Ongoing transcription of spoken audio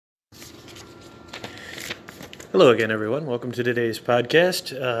Hello again, everyone. Welcome to today's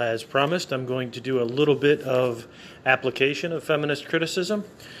podcast. As promised, I'm going to do a little bit of application of feminist criticism.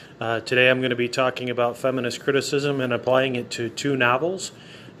 Today I'm going to be talking about feminist criticism and applying it to two novels,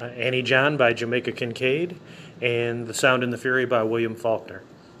 Annie John by Jamaica Kincaid and The Sound and the Fury by William Faulkner.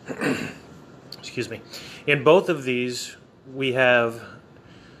 Excuse me. In both of these, we have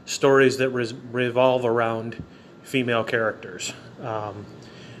stories that revolve around female characters.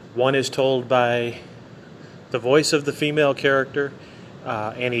 One is told by the voice of the female character,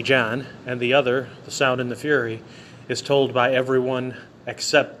 Annie John, and the other, The Sound and the Fury, is told by everyone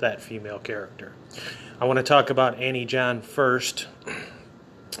except that female character. I want to talk about Annie John first.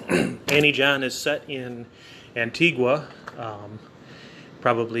 Annie John is set in Antigua,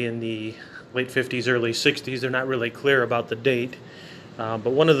 probably in the late 50s, early 60s. They're not really clear about the date. But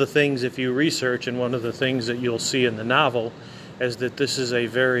one of the things, if you research, and one of the things that you'll see in the novel, is that this is a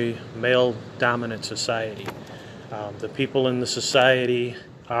very male-dominant society. The people in the society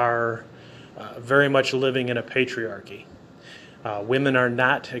are very much living in a patriarchy. Women are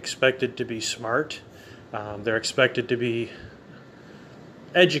not expected to be smart. They're expected to be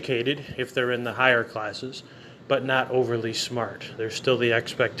educated if they're in the higher classes, but not overly smart. There's still the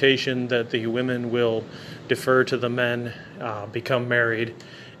expectation that the women will defer to the men, become married,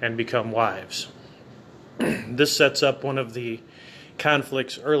 and become wives. This sets up one of the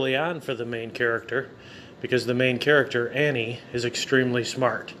conflicts early on for the main character, because the main character, Annie, is extremely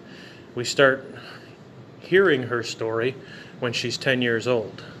smart. We start hearing her story when she's 10 years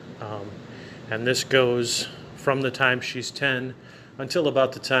old. And this goes from the time she's 10 until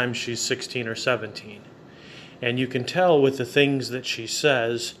about the time she's 16 or 17. And you can tell with the things that she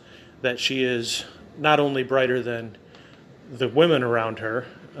says that she is not only brighter than the women around her,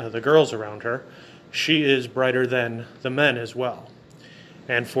 the girls around her, she is brighter than the men as well.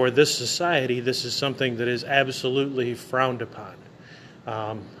 And for this society, this is something that is absolutely frowned upon.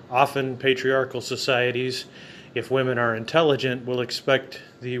 Often patriarchal societies, if women are intelligent, will expect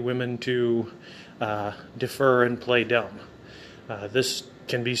the women to defer and play dumb. This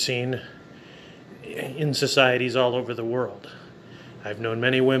can be seen in societies all over the world. I've known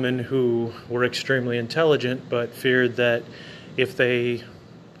many women who were extremely intelligent but feared that if they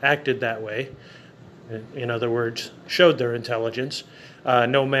acted that way, in other words, showed their intelligence,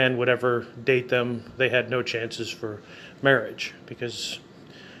 no man would ever date them. They had no chances for marriage, because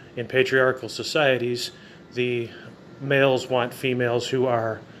in patriarchal societies, the males want females who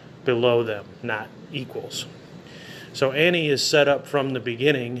are below them, not equals. So Annie is set up from the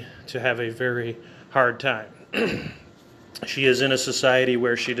beginning to have a very hard time. She is in a society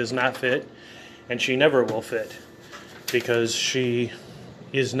where she does not fit, and she never will fit, because she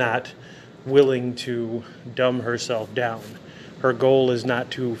is not willing to dumb herself down. Her goal is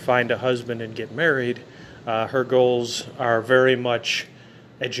not to find a husband and get married. Her goals are very much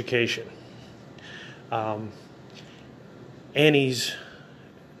education. Annie's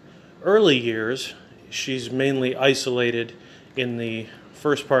early years, she's mainly isolated in the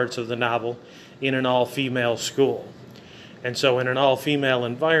first parts of the novel in an all-female school. And so in an all-female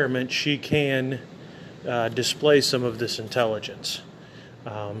environment, she can display some of this intelligence.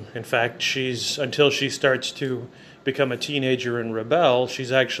 In fact, until she starts to become a teenager and rebel,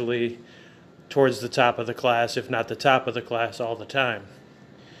 she's actually towards the top of the class, if not the top of the class, all the time.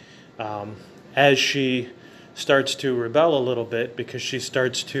 As she starts to rebel a little bit, because she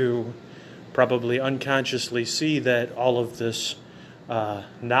starts to probably unconsciously see that all of this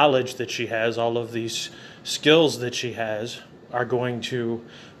knowledge that she has, all of these skills that she has, are going to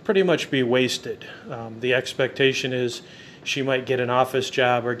pretty much be wasted. The expectation is she might get an office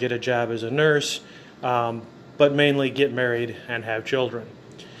job or get a job as a nurse, but mainly get married and have children.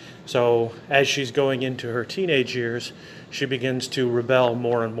 So as she's going into her teenage years, she begins to rebel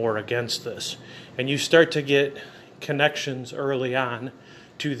more and more against this. And you start to get connections early on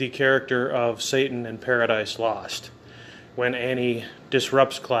to the character of Satan in Paradise Lost. When Annie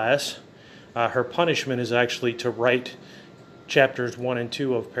disrupts class, her punishment is actually to write chapters 1 and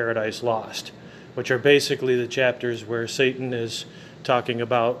 2 of Paradise Lost, which are basically the chapters where Satan is talking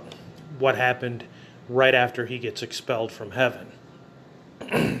about what happened right after he gets expelled from heaven.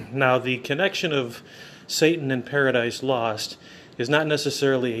 Now, the connection of Satan and Paradise Lost is not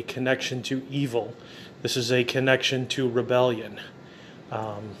necessarily a connection to evil. This is a connection to rebellion.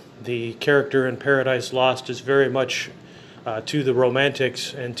 The character in Paradise Lost is very much to the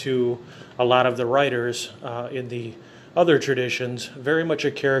Romantics and to a lot of the writers in the other traditions, very much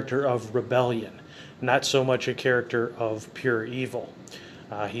a character of rebellion, not so much a character of pure evil.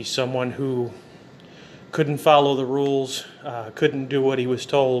 He's someone who couldn't follow the rules, couldn't do what he was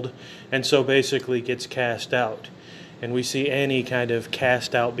told, and so basically gets cast out. And we see Annie kind of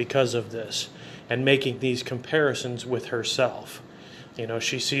cast out because of this, and making these comparisons with herself. You know,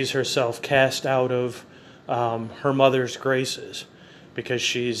 she sees herself cast out of her mother's graces because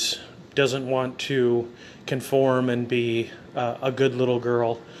she's doesn't want to conform and be a good little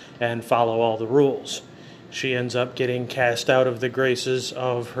girl and follow all the rules. She ends up getting cast out of the graces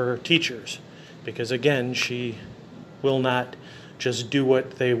of her teachers because, again, she will not just do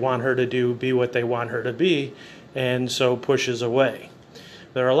what they want her to do, be what they want her to be, and so pushes away.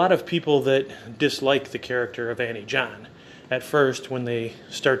 There are a lot of people that dislike the character of Annie John at first when they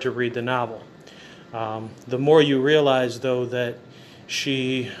start to read the novel. The more you realize, though, that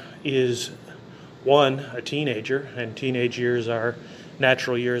she is, one, a teenager, and teenage years are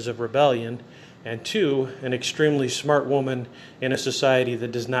natural years of rebellion, and two, an extremely smart woman in a society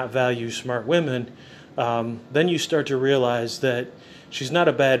that does not value smart women, then you start to realize that she's not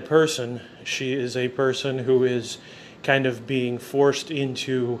a bad person. She is a person who is kind of being forced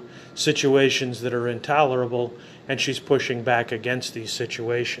into situations that are intolerable, and she's pushing back against these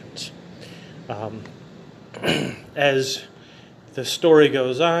situations. As the story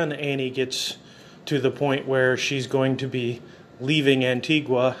goes on, Annie gets to the point where she's going to be leaving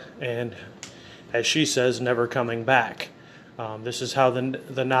Antigua and, as she says, never coming back. This is how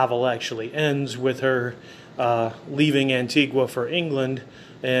the novel actually ends, with her leaving Antigua for England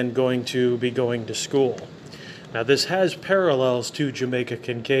and going to school. Now, this has parallels to Jamaica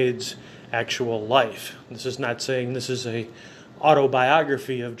Kincaid's actual life. This is not saying this is a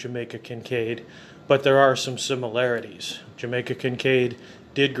autobiography of Jamaica Kincaid, but there are some similarities. Jamaica Kincaid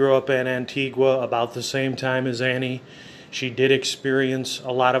did grow up in Antigua about the same time as Annie. She did experience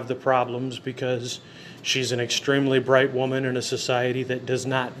a lot of the problems because she's an extremely bright woman in a society that does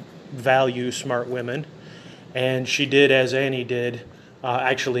not value smart women. And she did, as Annie did,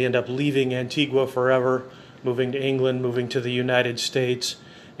 actually end up leaving Antigua forever, moving to England, moving to the United States,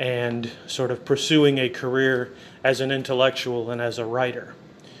 and sort of pursuing a career as an intellectual and as a writer.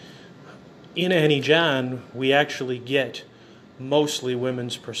 In Annie John, we actually get mostly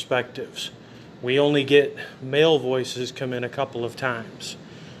women's perspectives. We only get male voices come in a couple of times.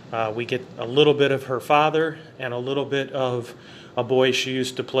 We get a little bit of her father and a little bit of a boy she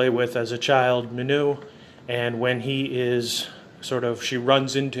used to play with as a child, Minu, and when he is she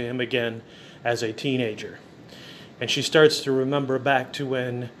runs into him again as a teenager. And she starts to remember back to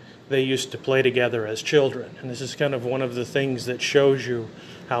when they used to play together as children. And this is kind of one of the things that shows you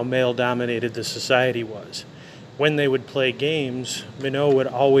how male-dominated the society was. When they would play games, Minot would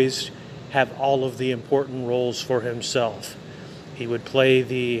always have all of the important roles for himself. He would play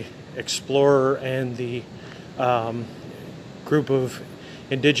the explorer and the group of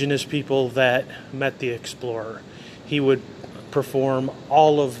indigenous people that met the explorer. He would perform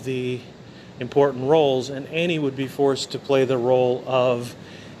all of the important roles, and Annie would be forced to play the role of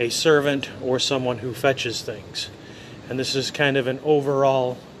a servant or someone who fetches things. And this is kind of an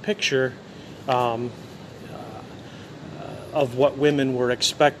overall picture of what women were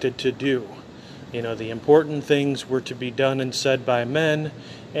expected to do. You know, the important things were to be done and said by men,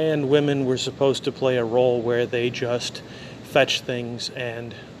 and women were supposed to play a role where they just fetch things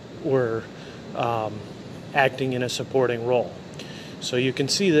and were acting in a supporting role. So you can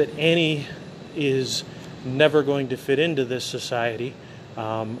see that Annie is never going to fit into this society,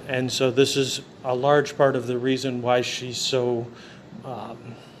 and so this is a large part of the reason why she so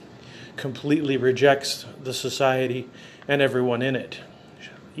completely rejects the society and everyone in it.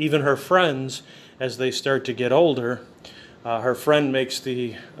 Even her friends, as they start to get older, her friend makes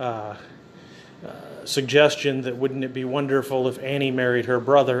the suggestion that wouldn't it be wonderful if Annie married her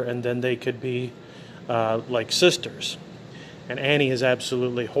brother and then they could be like sisters. And Annie is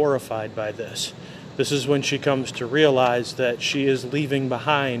absolutely horrified by this. This is when she comes to realize that she is leaving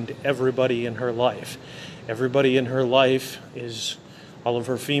behind everybody in her life. Everybody in her life is, all of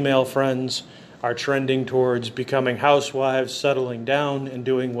her female friends are trending towards becoming housewives, settling down, and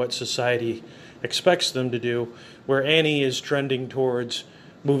doing what society expects them to do, where Annie is trending towards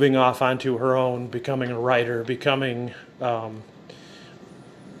moving off onto her own, becoming a writer, becoming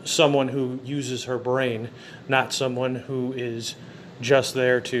someone who uses her brain, not someone who is just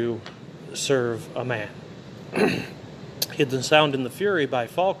there to serve a man. In The Sound and the Fury by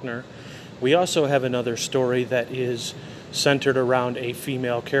Faulkner, we also have another story that is centered around a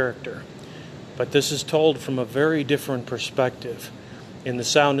female character. But this is told from a very different perspective. In The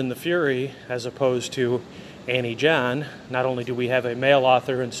Sound and the Fury, as opposed to Annie John, not only do we have a male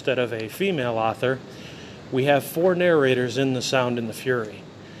author instead of a female author, we have 4 narrators in The Sound and the Fury.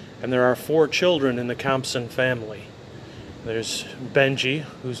 And there are 4 children in the Compson family. There's Benji,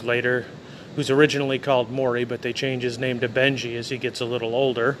 who's originally called Maury, but they change his name to Benji as he gets a little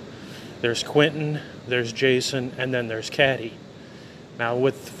older. There's Quentin, there's Jason, and then there's Caddy. Now,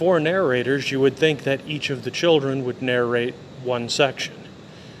 with 4 narrators, you would think that each of the children would narrate one section.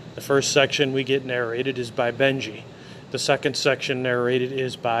 The first section we get narrated is by Benji. The second section narrated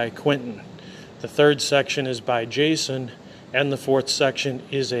is by Quentin. The third section is by Jason, and the fourth section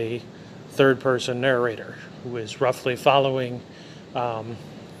is a third-person narrator who is roughly following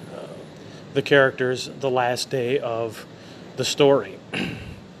the characters the last day of the story.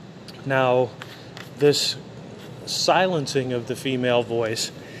 Now, this silencing of the female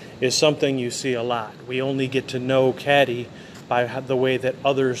voice is something you see a lot. We only get to know Caddy by the way that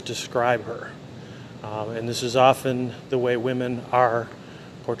others describe her. And this is often the way women are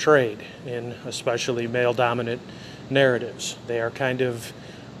portrayed in especially male-dominant narratives. They are kind of,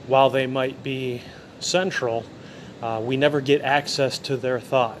 while they might be central, we never get access to their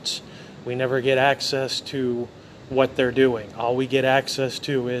thoughts. We never get access to what they're doing. All we get access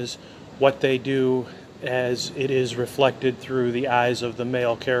to is what they do as it is reflected through the eyes of the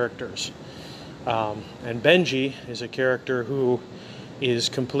male characters. And Benji is a character who is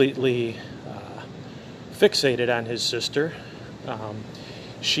completely fixated on his sister.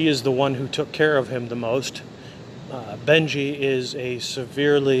 She is the one who took care of him the most. Benji is a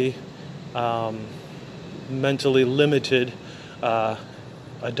severely mentally limited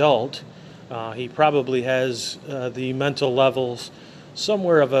adult. He probably has the mental levels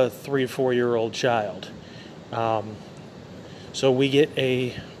somewhere of a 3-4-year-old child. So we get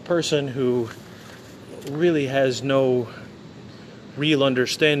a person who really has no real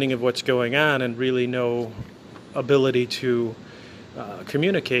understanding of what's going on and really no ability to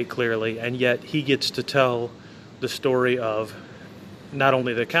communicate clearly, and yet he gets to tell the story of not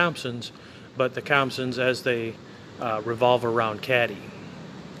only the Compsons, but the Compsons as they revolve around Caddy.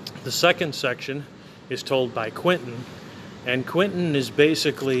 The second section is told by Quentin, and Quentin is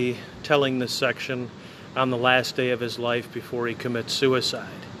basically telling this section on the last day of his life before he commits suicide.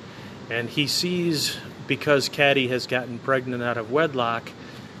 And he sees, because Caddy has gotten pregnant out of wedlock,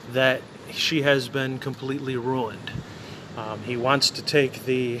 that she has been completely ruined. He wants to take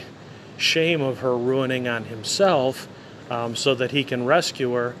the shame of her ruining on himself so that he can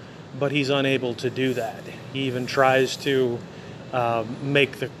rescue her, but he's unable to do that. He even tries to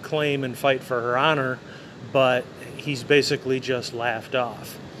make the claim and fight for her honor, but he's basically just laughed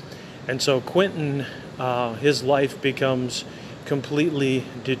off. And so Quentin, his life becomes completely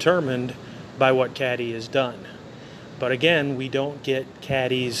determined by what Caddy has done. But again, we don't get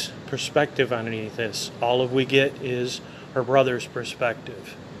Caddy's perspective on any of this. All we get is her brother's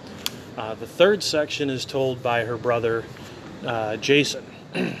perspective. The third section is told by her brother, Jason.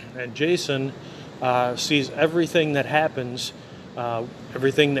 And Jason sees everything that happens,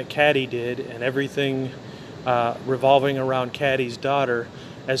 everything that Caddy did, and everything revolving around Caddy's daughter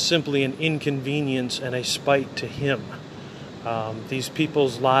as simply an inconvenience and a spite to him. These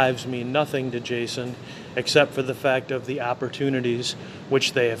people's lives mean nothing to Jason except for the fact of the opportunities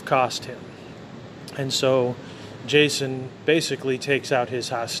which they have cost him. And so Jason basically takes out his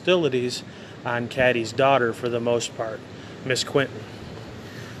hostilities on Caddy's daughter for the most part, Miss Quentin.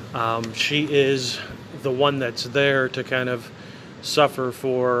 She is the one that's there to kind of suffer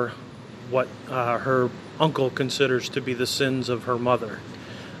for what her uncle considers to be the sins of her mother.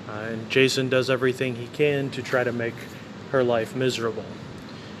 And Jason does everything he can to try to make her life miserable.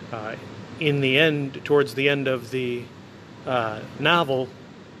 In the end, towards the end of the novel,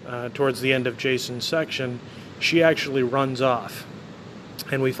 towards the end of Jason's section, she actually runs off.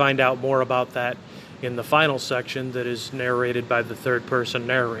 And we find out more about that in the final section that is narrated by the third-person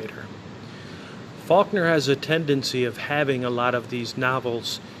narrator. Faulkner has a tendency of having a lot of these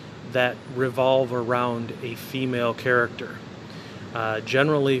novels that revolve around a female character.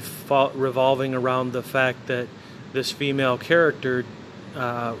 Generally revolving around the fact that this female character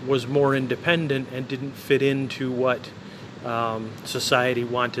was more independent and didn't fit into what society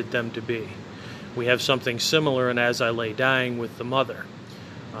wanted them to be. We have something similar in As I Lay Dying with the mother.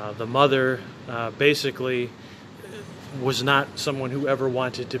 The mother basically was not someone who ever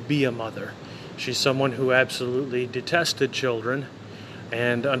wanted to be a mother. She's someone who absolutely detested children,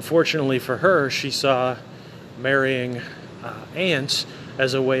 and unfortunately for her, she saw marrying aunts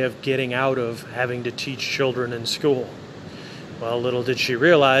as a way of getting out of having to teach children in school. Well, little did she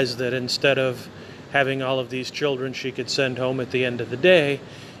realize that instead of having all of these children she could send home at the end of the day,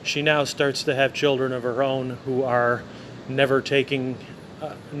 she now starts to have children of her own who are never giving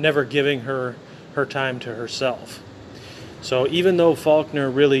her time to herself. So even though Faulkner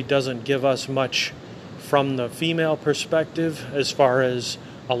really doesn't give us much from the female perspective as far as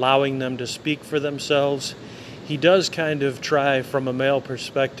allowing them to speak for themselves, he does kind of try from a male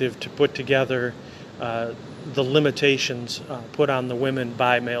perspective to put together the limitations put on the women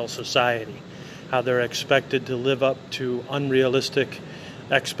by male society, how they're expected to live up to unrealistic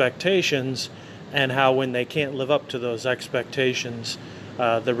expectations, and how when they can't live up to those expectations,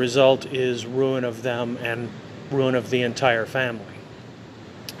 the result is ruin of them and ruin of the entire family.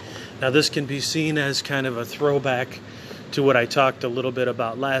 Now, this can be seen as kind of a throwback to what I talked a little bit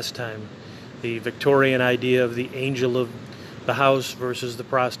about last time, the Victorian idea of the angel of the house versus the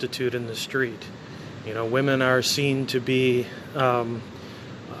prostitute in the street. You know, women are seen to be often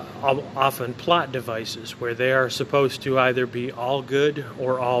plot devices where they are supposed to either be all good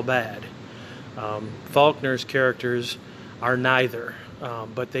or all bad. Faulkner's characters are neither,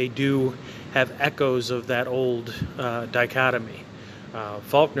 but they do have echoes of that old dichotomy.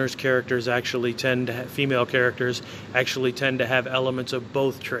 Faulkner's characters actually female characters actually tend to have elements of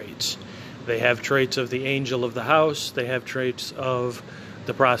both traits. They have traits of the angel of the house, they have traits of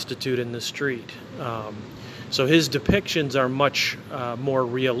the prostitute in the street. So his depictions are much more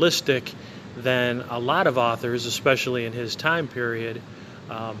realistic than a lot of authors, especially in his time period,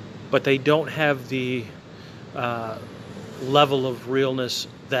 but they don't have the level of realness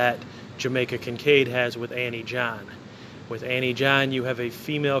that Jamaica Kincaid has with Annie John. With Annie John, you have a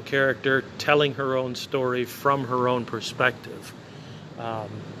female character telling her own story from her own perspective.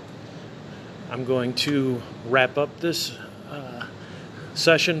 I'm going to wrap up this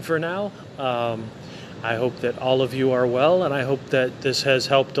session for now. I hope that all of you are well, and I hope that this has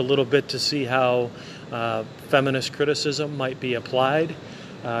helped a little bit to see how feminist criticism might be applied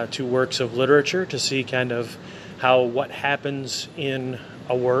to works of literature, to see kind of how what happens in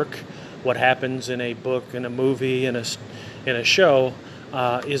a work, what happens in a book, in a movie, in a show,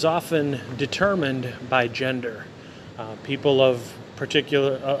 is often determined by gender. People of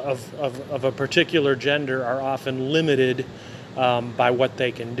a particular gender are often limited by what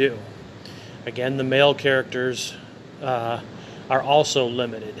they can do. Again, the male characters are also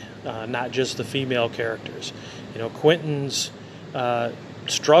limited, not just the female characters. You know, Quentin's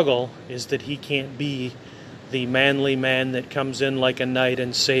struggle is that he can't be the manly man that comes in like a knight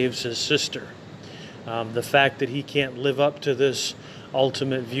and saves his sister. The fact that he can't live up to this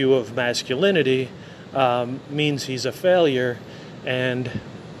ultimate view of masculinity means he's a failure. And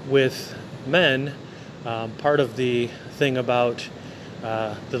with men, part of the thing about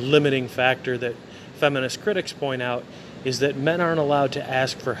the limiting factor that feminist critics point out is that men aren't allowed to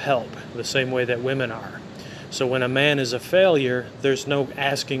ask for help the same way that women are. So when a man is a failure, there's no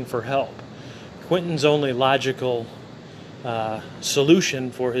asking for help. Quentin's only logical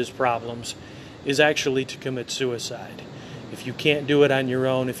solution for his problems is actually to commit suicide. If you can't do it on your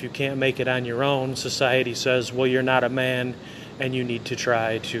own, if you can't make it on your own, society says, well, you're not a man and you need to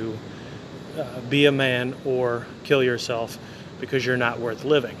try to be a man or kill yourself because you're not worth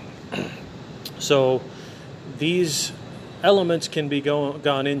living. So these elements can be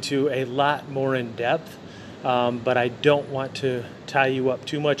gone into a lot more in depth, but I don't want to tie you up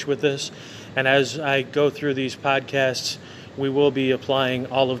too much with this. And as I go through these podcasts, we will be applying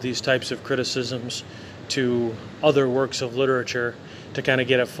all of these types of criticisms to other works of literature to kind of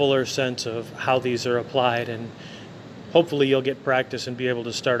get a fuller sense of how these are applied, and hopefully you'll get practice and be able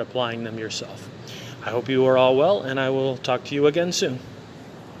to start applying them yourself. I hope you are all well, and I will talk to you again soon.